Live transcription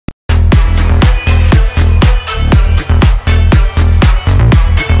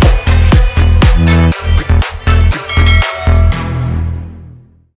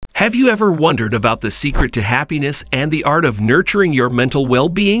Have you ever wondered about the secret to happiness and the art of nurturing your mental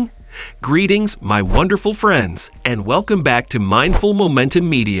well-being? Greetings, my wonderful friends, and welcome back to Mindful Momentum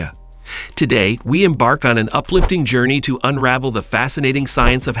Media. Today, we embark on an uplifting journey to unravel the fascinating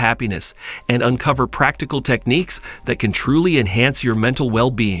science of happiness and uncover practical techniques that can truly enhance your mental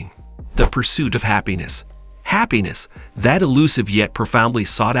well-being. The pursuit of happiness. Happiness, that elusive yet profoundly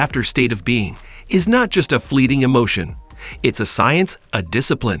sought-after state of being, is not just a fleeting emotion. It's a science, a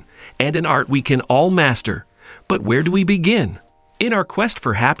discipline, and an art we can all master. But where do we begin? In our quest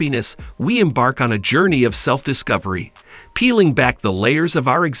for happiness, we embark on a journey of self-discovery, peeling back the layers of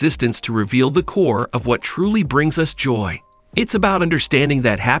our existence to reveal the core of what truly brings us joy. It's about understanding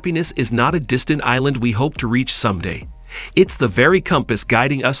that happiness is not a distant island we hope to reach someday. It's the very compass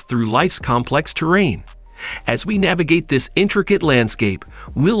guiding us through life's complex terrain. As we navigate this intricate landscape,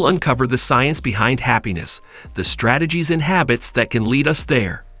 we'll uncover the science behind happiness, the strategies and habits that can lead us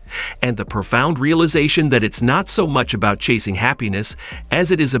there, and the profound realization that it's not so much about chasing happiness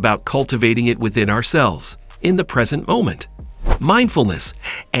as it is about cultivating it within ourselves, in the present moment. Mindfulness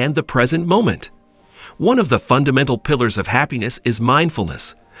and the present moment. One of the fundamental pillars of happiness is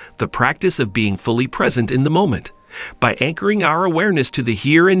mindfulness, the practice of being fully present in the moment. By anchoring our awareness to the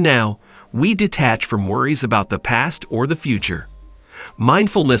here and now, we detach from worries about the past or the future.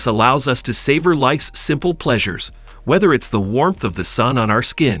 Mindfulness allows us to savor life's simple pleasures, whether it's the warmth of the sun on our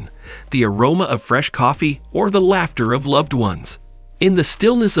skin, the aroma of fresh coffee, or the laughter of loved ones. In the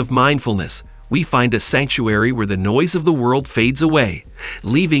stillness of mindfulness, we find a sanctuary where the noise of the world fades away,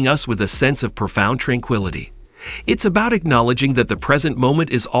 leaving us with a sense of profound tranquility. It's about acknowledging that the present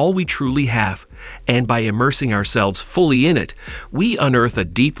moment is all we truly have, and by immersing ourselves fully in it, we unearth a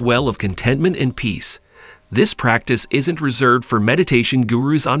deep well of contentment and peace. This practice isn't reserved for meditation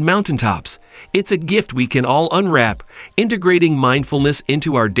gurus on mountaintops. It's a gift we can all unwrap, integrating mindfulness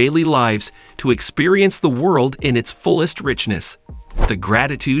into our daily lives to experience the world in its fullest richness. The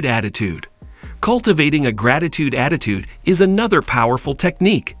gratitude attitude. Cultivating a gratitude attitude is another powerful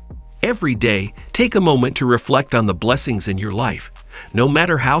technique. Every day, take a moment to reflect on the blessings in your life, no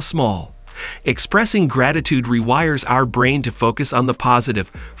matter how small. Expressing gratitude rewires our brain to focus on the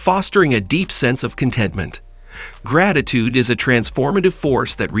positive, fostering a deep sense of contentment. Gratitude is a transformative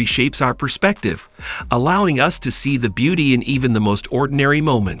force that reshapes our perspective, allowing us to see the beauty in even the most ordinary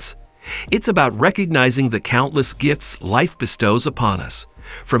moments. It's about recognizing the countless gifts life bestows upon us,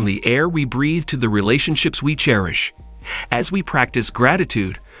 from the air we breathe to the relationships we cherish. As we practice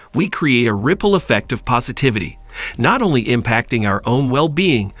gratitude, we create a ripple effect of positivity, not only impacting our own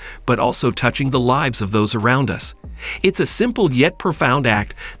well-being, but also touching the lives of those around us. It's a simple yet profound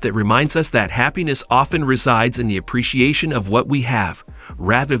act that reminds us that happiness often resides in the appreciation of what we have,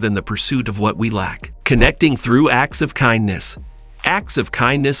 rather than the pursuit of what we lack. Connecting through acts of kindness. Acts of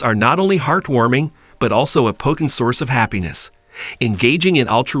kindness are not only heartwarming, but also a potent source of happiness. Engaging in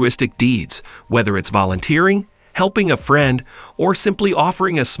altruistic deeds, whether it's volunteering, helping a friend, or simply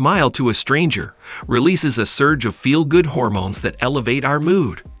offering a smile to a stranger, releases a surge of feel-good hormones that elevate our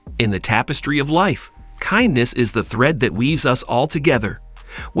mood. In the tapestry of life, kindness is the thread that weaves us all together.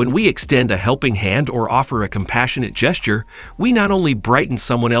 When we extend a helping hand or offer a compassionate gesture, we not only brighten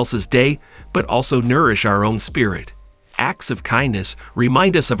someone else's day, but also nourish our own spirit. Acts of kindness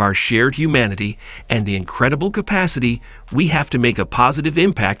remind us of our shared humanity and the incredible capacity we have to make a positive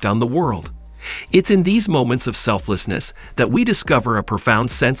impact on the world. It's in these moments of selflessness that we discover a profound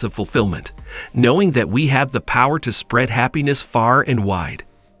sense of fulfillment, knowing that we have the power to spread happiness far and wide.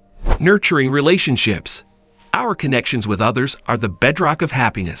 Nurturing relationships. Our connections with others are the bedrock of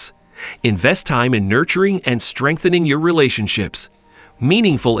happiness. Invest time in nurturing and strengthening your relationships.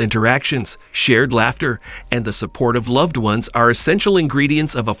 Meaningful interactions, shared laughter, and the support of loved ones are essential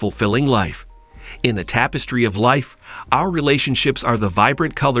ingredients of a fulfilling life. In the tapestry of life, our relationships are the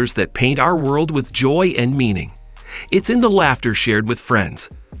vibrant colors that paint our world with joy and meaning. It's in the laughter shared with friends,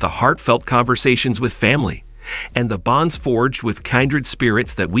 the heartfelt conversations with family, and the bonds forged with kindred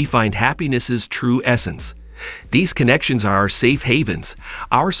spirits that we find happiness's true essence. These connections are our safe havens,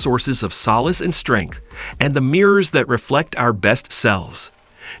 our sources of solace and strength, and the mirrors that reflect our best selves.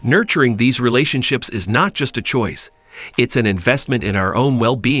 Nurturing these relationships is not just a choice, it's an investment in our own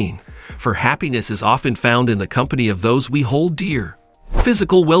well-being, for happiness is often found in the company of those we hold dear.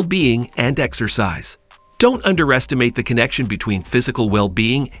 Physical well-being and exercise. Don't underestimate the connection between physical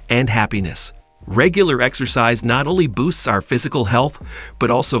well-being and happiness. Regular exercise not only boosts our physical health,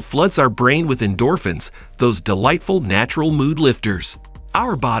 but also floods our brain with endorphins, those delightful natural mood lifters.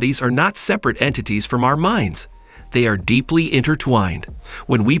 Our bodies are not separate entities from our minds. They are deeply intertwined.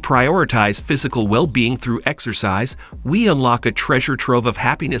 When we prioritize physical well-being through exercise, we unlock a treasure trove of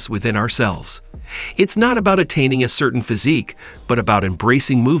happiness within ourselves. It's not about attaining a certain physique, but about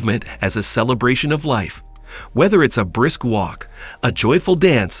embracing movement as a celebration of life. Whether it's a brisk walk, a joyful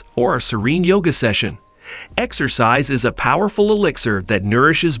dance, or a serene yoga session, exercise is a powerful elixir that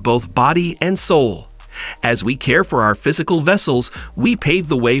nourishes both body and soul. As we care for our physical vessels, we pave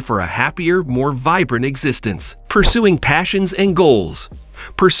the way for a happier, more vibrant existence. Pursuing passions and goals.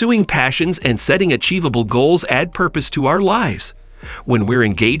 Pursuing passions and setting achievable goals add purpose to our lives. When we're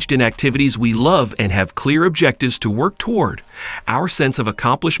engaged in activities we love and have clear objectives to work toward, our sense of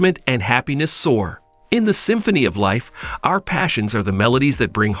accomplishment and happiness soar. In the symphony of life, our passions are the melodies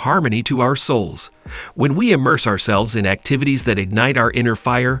that bring harmony to our souls. When we immerse ourselves in activities that ignite our inner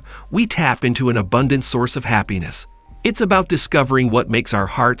fire, we tap into an abundant source of happiness. It's about discovering what makes our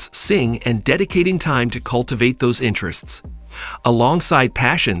hearts sing and dedicating time to cultivate those interests. Alongside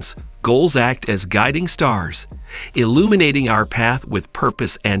passions, goals act as guiding stars, illuminating our path with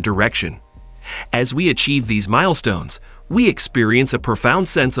purpose and direction. As we achieve these milestones, we experience a profound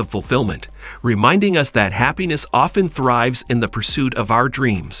sense of fulfillment, reminding us that happiness often thrives in the pursuit of our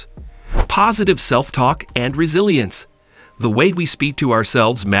dreams. Positive self-talk and resilience. The way we speak to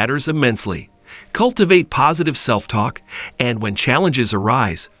ourselves matters immensely. Cultivate positive self-talk, and when challenges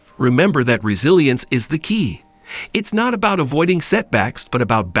arise, remember that resilience is the key. It's not about avoiding setbacks, but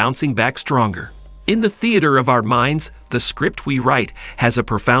about bouncing back stronger. In the theater of our minds, the script we write has a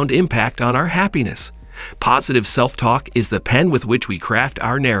profound impact on our happiness. Positive self-talk is the pen with which we craft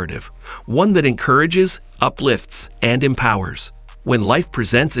our narrative, one that encourages, uplifts, and empowers. When life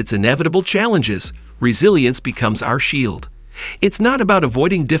presents its inevitable challenges, resilience becomes our shield. It's not about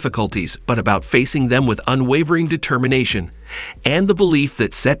avoiding difficulties, but about facing them with unwavering determination and the belief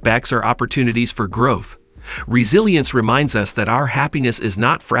that setbacks are opportunities for growth. Resilience reminds us that our happiness is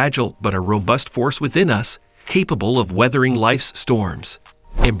not fragile, but a robust force within us, capable of weathering life's storms.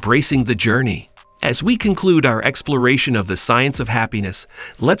 Embracing the journey. As we conclude our exploration of the science of happiness,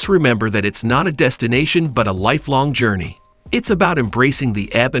 let's remember that it's not a destination but a lifelong journey. It's about embracing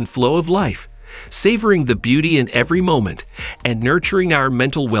the ebb and flow of life, savoring the beauty in every moment, and nurturing our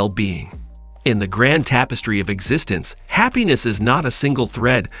mental well-being. In the grand tapestry of existence, happiness is not a single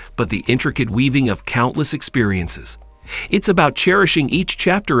thread, but the intricate weaving of countless experiences. It's about cherishing each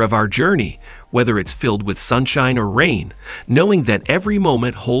chapter of our journey, whether it's filled with sunshine or rain, knowing that every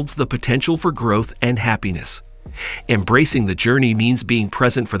moment holds the potential for growth and happiness. Embracing the journey means being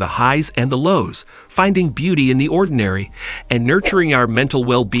present for the highs and the lows, finding beauty in the ordinary, and nurturing our mental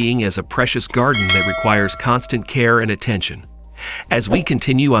well-being as a precious garden that requires constant care and attention. As we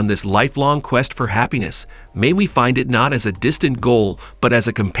continue on this lifelong quest for happiness, may we find it not as a distant goal, but as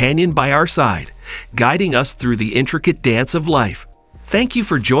a companion by our side, guiding us through the intricate dance of life. Thank you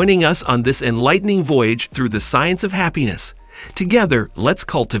for joining us on this enlightening voyage through the science of happiness. Together, let's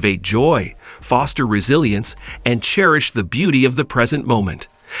cultivate joy, foster resilience, and cherish the beauty of the present moment.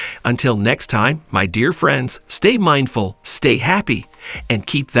 Until next time, my dear friends, stay mindful, stay happy, and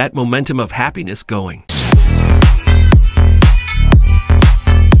keep that momentum of happiness going.